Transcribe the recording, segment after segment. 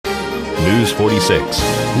News 46.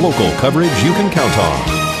 Local coverage you can count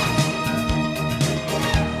on.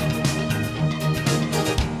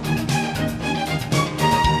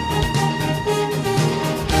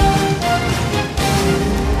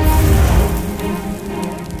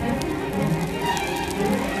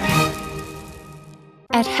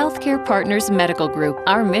 At Healthcare Partners Medical Group,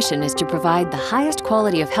 our mission is to provide the highest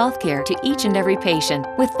quality of healthcare to each and every patient.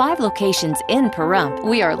 With 5 locations in Pahrump,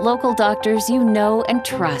 we are local doctors you know and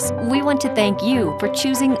trust. We want to thank you for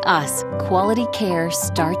choosing us. Quality care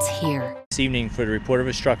starts here. This evening for the report of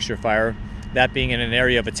a structure fire, that being in an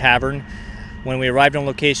area of a tavern. When we arrived on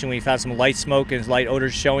location, we found some light smoke and light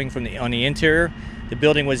odors showing on the interior. The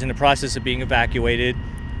building was in the process of being evacuated.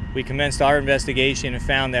 We commenced our investigation and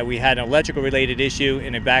found that we had an electrical related issue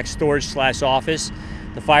in a back storage/office.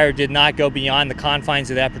 The fire did not go beyond the confines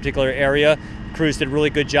of that particular area. Crews did a really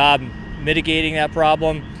good job mitigating that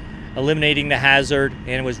problem, eliminating the hazard,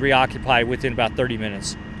 and it was reoccupied within about 30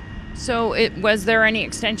 minutes. So was there any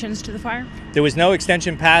extensions to the fire? There was no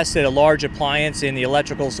extension past a large appliance in the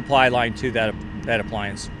electrical supply line to that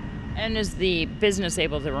appliance. And is the business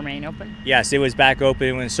able to remain open? Yes, it was back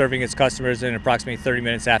open and serving its customers in approximately 30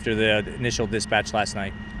 minutes after the initial dispatch last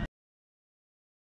night.